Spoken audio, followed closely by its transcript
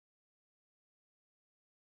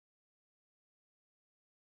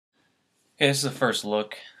Okay, this is the first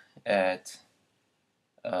look at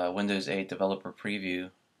Windows 8 Developer Preview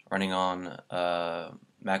running on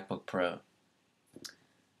MacBook Pro.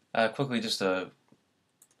 Quickly, just a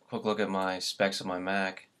quick look at my specs of my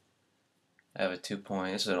Mac. I have a 2.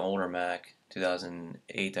 This is an older Mac,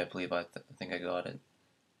 2008, I believe. I think I got it.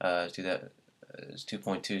 It's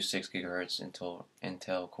 2.26 gigahertz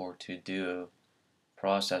Intel Core 2 Duo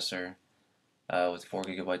processor with 4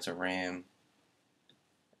 gigabytes of RAM,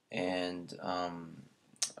 and I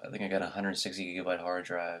think I got a 160 gigabyte hard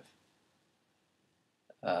drive.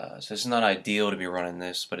 So it's not ideal to be running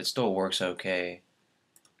this, but it still works okay.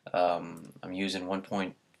 I'm using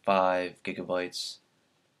 1.5 gigabytes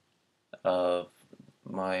of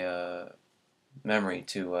my memory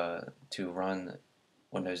to run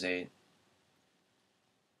Windows 8,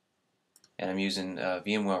 and I'm using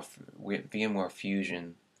VMware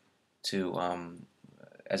Fusion to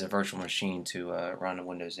as a virtual machine to run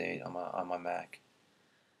Windows 8 on my Mac.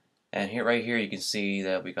 And right here, you can see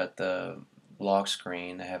that we got the lock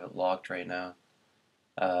screen. I have it locked right now.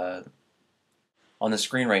 On the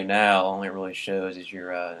screen right now, all it really shows is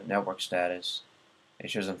your network status. It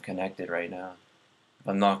shows I'm connected right now. If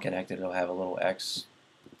I'm not connected, it'll have a little X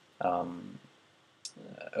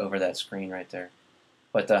over that screen right there.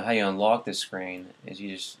 But how you unlock this screen is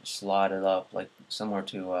you just slide it up, like similar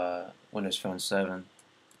to Windows Phone 7.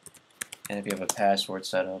 And if you have a password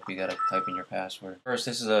set up, you gotta type in your password. First,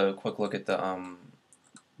 this is a quick look at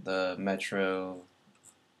the Metro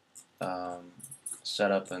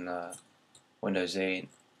setup in Windows 8. You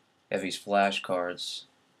have these flash cards.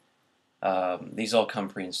 These all come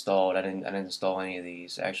pre-installed. I didn't install any of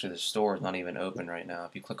these. Actually, the store is not even open right now.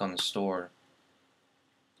 If you click on the store,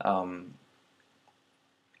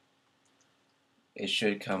 it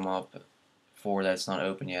should come up for that it's not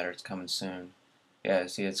open yet, or it's coming soon. Yeah,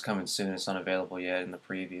 see, it's coming soon. It's not available yet in the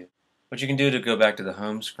preview. What you can do to go back to the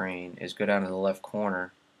home screen is go down to the left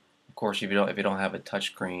corner. Of course, if you don't have a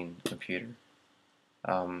touchscreen computer,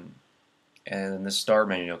 and then the start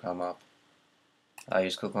menu will come up. You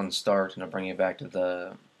just click on start, and it'll bring you back to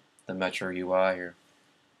the Metro UI here.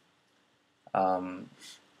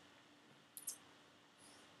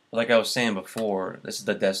 Like I was saying before, this is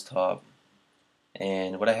the desktop,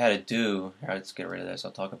 and what I had to do. All right, let's get rid of this.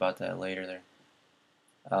 I'll talk about that later. There.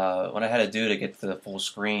 What I had to do to get to the full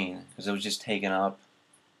screen, because it was just taking up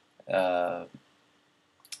a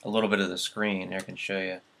little bit of the screen. Here I can show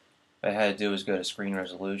you. What I had to do was go to screen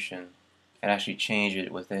resolution and actually change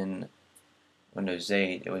it within Windows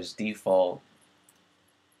 8. It was default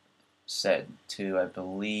set to, I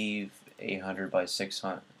believe, 800 by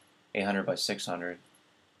 600. 800 by 600.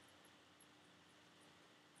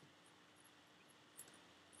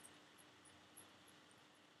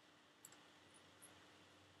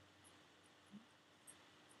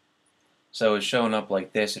 So it's showing up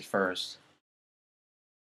like this at first.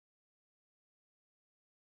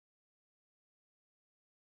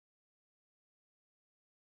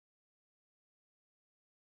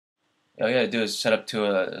 All you gotta do is set up to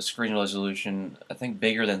a screen resolution, I think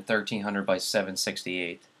bigger than 1300 by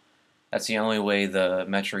 768. That's the only way the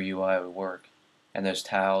Metro UI would work. And those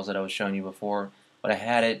tiles that I was showing you before, when I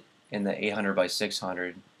had it in the 800 by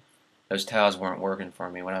 600, those tiles weren't working for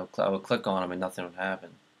me. When I would click on them and nothing would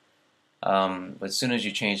happen. But as soon as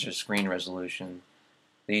you change the screen resolution,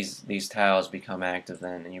 these tiles become active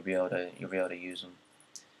then, and you'll be able to use them.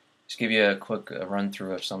 Just give you a quick run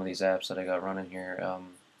through of some of these apps that I got running here.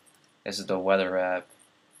 This is the weather app.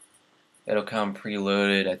 It'll come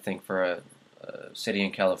preloaded, I think, for a city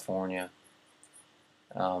in California,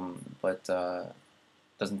 but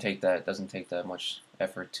doesn't take that much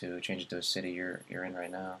effort to change it to a city you're in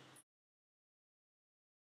right now.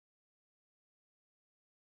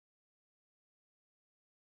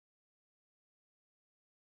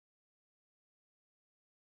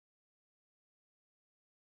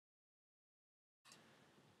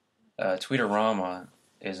 Tweetorama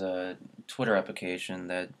is a Twitter application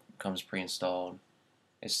that comes pre-installed.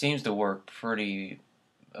 It seems to work pretty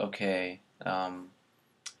okay.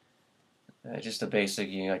 Just a basic,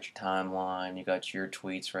 you got your timeline, you got your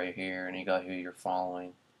tweets right here, and you got who you're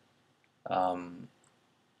following. You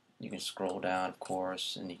can scroll down, of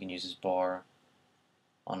course, and you can use this bar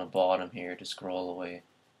on the bottom here to scroll away,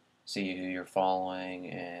 see who you're following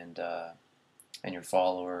and your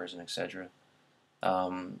followers and etc.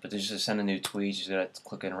 But just to send a new tweet, you just gotta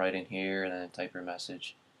click in right in here and then type your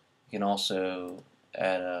message. You can also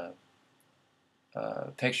add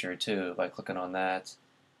a picture too by clicking on that,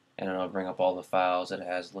 and it'll bring up all the files that it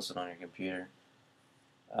has listed on your computer.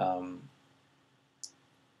 And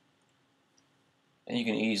you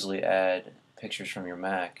can easily add pictures from your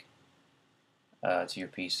Mac to your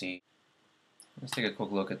PC. Let's take a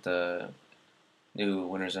quick look at the new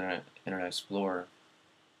Windows Internet Explorer.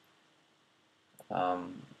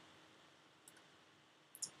 Um,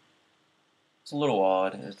 it's a little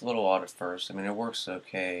odd. It's a little odd at first. I mean, it works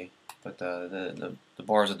okay, but the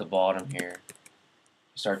bars at the bottom here,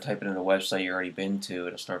 you start typing in a website you've already been to,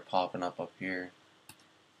 it'll start popping up here.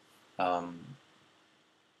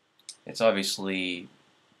 It's obviously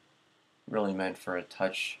really meant for a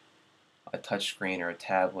touch screen or a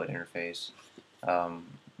tablet interface,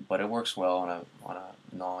 but it works well on a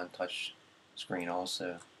non-touch screen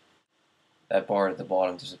also. That bar at the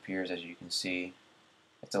bottom disappears, as you can see.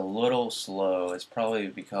 It's a little slow. It's probably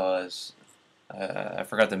because I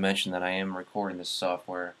forgot to mention that I am recording this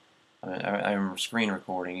software. I'm screen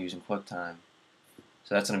recording using QuickTime,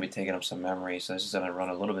 so that's going to be taking up some memory. So this is going to run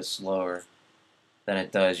a little bit slower than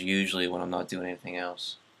it does usually when I'm not doing anything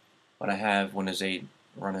else. When I have Windows 8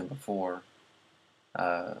 running before,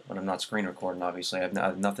 when I'm not screen recording, obviously I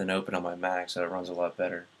have nothing open on my Mac, so it runs a lot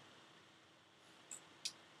better.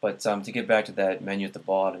 But to get back to that menu at the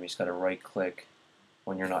bottom, you just got to right-click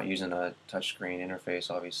when you're not using a touchscreen interface,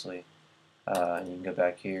 obviously. And you can go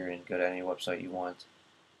back here and go to any website you want.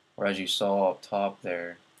 Or as you saw up top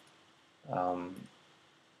there,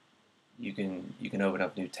 you can open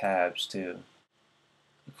up new tabs too.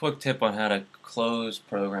 A quick tip on how to close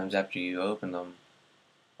programs after you open them.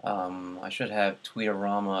 I should have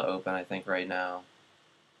Tweetorama open, I think, right now,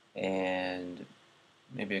 and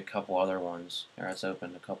maybe a couple other ones. Here, let's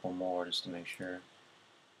open a couple more just to make sure.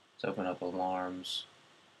 Let's open up Alarms,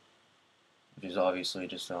 which is obviously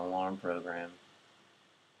just an alarm program.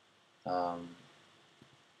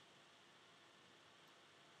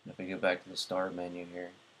 If we go back to the Start menu here,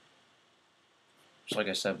 just like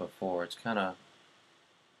I said before, it's kind of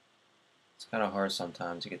hard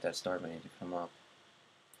sometimes to get that Start menu to come up.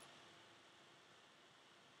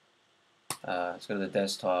 Let's go to the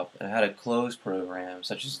desktop, and how to close programs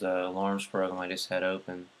such as the Alarms program I just had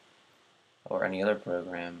open, or any other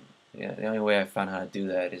program. Yeah, the only way I found how to do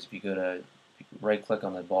that is if you right click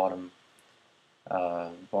on the bottom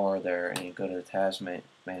bar there and you go to the Task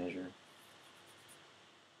Manager,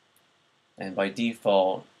 and by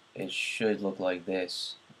default it should look like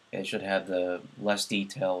this. It should have the less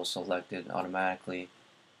details selected automatically,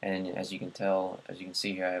 and as you can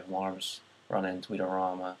see here, I have Alarms running,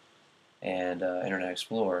 Tweetorama, and Internet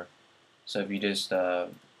Explorer. So if you just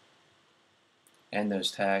end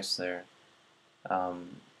those tasks there,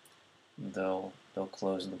 they'll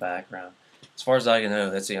close in the background. As far as I can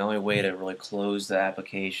know, that's the only way to really close the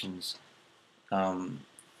applications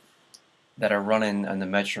that are running on the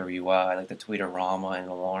Metro UI, like the Tweetorama and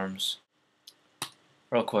Alarms.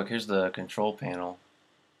 Real quick, here's the control panel.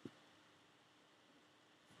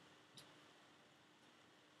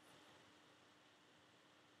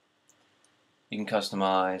 You can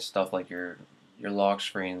customize stuff like your lock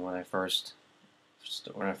screen. When I first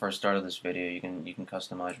started this video, you can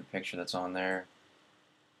customize your picture that's on there.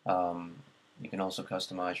 You can also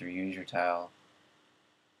customize your user towel.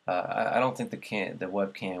 I don't think the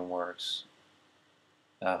webcam works.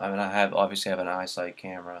 I mean, obviously have an iSight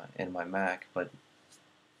camera in my Mac, but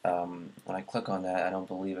when I click on that, I don't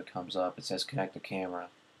believe it comes up. It says connect the camera.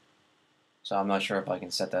 So I'm not sure if I can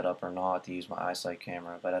set that up or not to use my iSight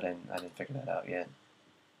camera, but I didn't figure that out yet.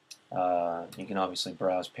 You can obviously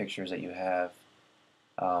browse pictures that you have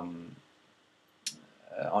on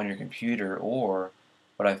your computer, or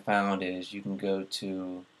what I found is you can go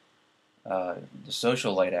to the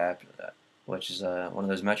Socialite app, which is one of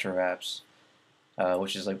those Metro apps,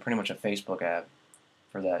 which is like pretty much a Facebook app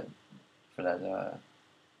for that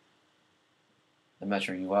the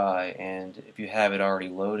Metro UI, and if you have it already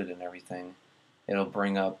loaded and everything, it'll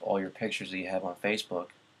bring up all your pictures that you have on Facebook,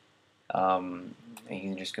 and you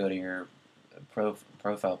can just go to your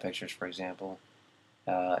profile pictures, for example,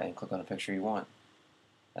 and click on the picture you want.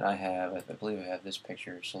 And I believe I have this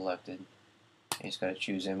picture selected. You just got to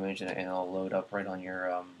choose image, and it'll load up right on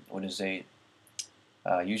your Windows 8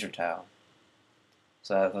 user towel.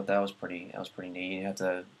 So I thought that was pretty neat. You have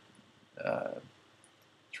to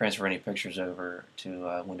transfer any pictures over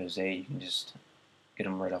to Windows 8. You can just get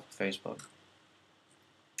them right off of Facebook.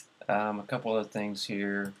 A couple other things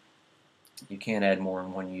here. You can't add more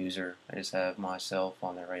than one user. I just have myself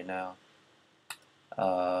on there right now.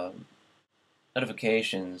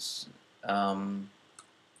 Notifications. I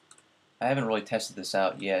haven't really tested this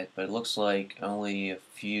out yet, but it looks like only a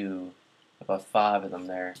few, about 5 of them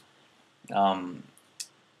there,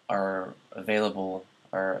 are available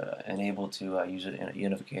or enabled to use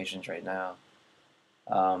notifications right now.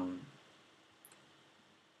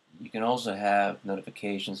 You can also have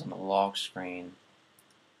notifications on the lock screen,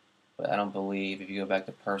 but I don't believe if you go back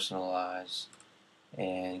to personalize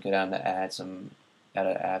and go down to add an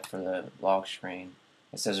app for the lock screen,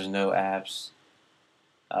 it says there's no apps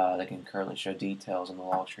that can currently show details on the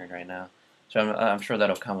lock screen right now. So I'm sure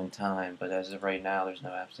that'll come in time, but as of right now, there's no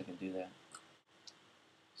apps that can do that.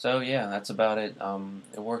 So yeah, that's about it.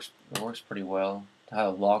 It works pretty well. How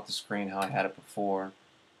to lock the screen, how I had it before.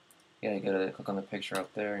 Yeah, you gotta click on the picture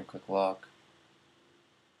up there and click lock.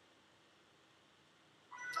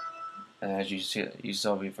 And as you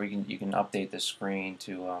saw before, you can update the screen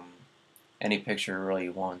to any picture really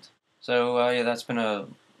you want. So yeah, that's been a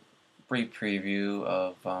brief preview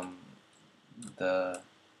of the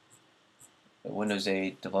Windows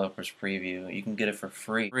 8 Developers Preview. You can get it for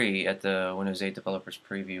free at the Windows 8 Developers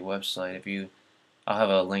Preview website. I'll have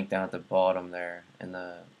a link down at the bottom there in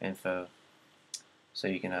the info, so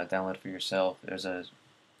you can download it for yourself. There's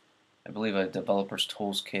I believe a Developers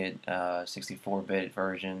Tools Kit 64-bit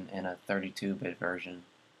version and a 32-bit version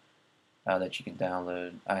that you can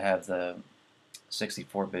download. I have the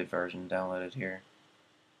 64-bit version downloaded here,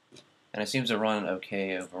 and it seems to run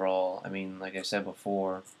okay overall. I mean, like I said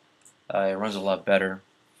before, it runs a lot better.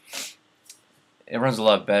 It runs a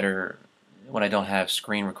lot better when I don't have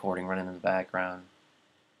screen recording running in the background.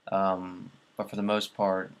 But for the most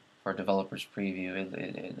part, for a developer's preview,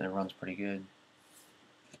 it runs pretty good.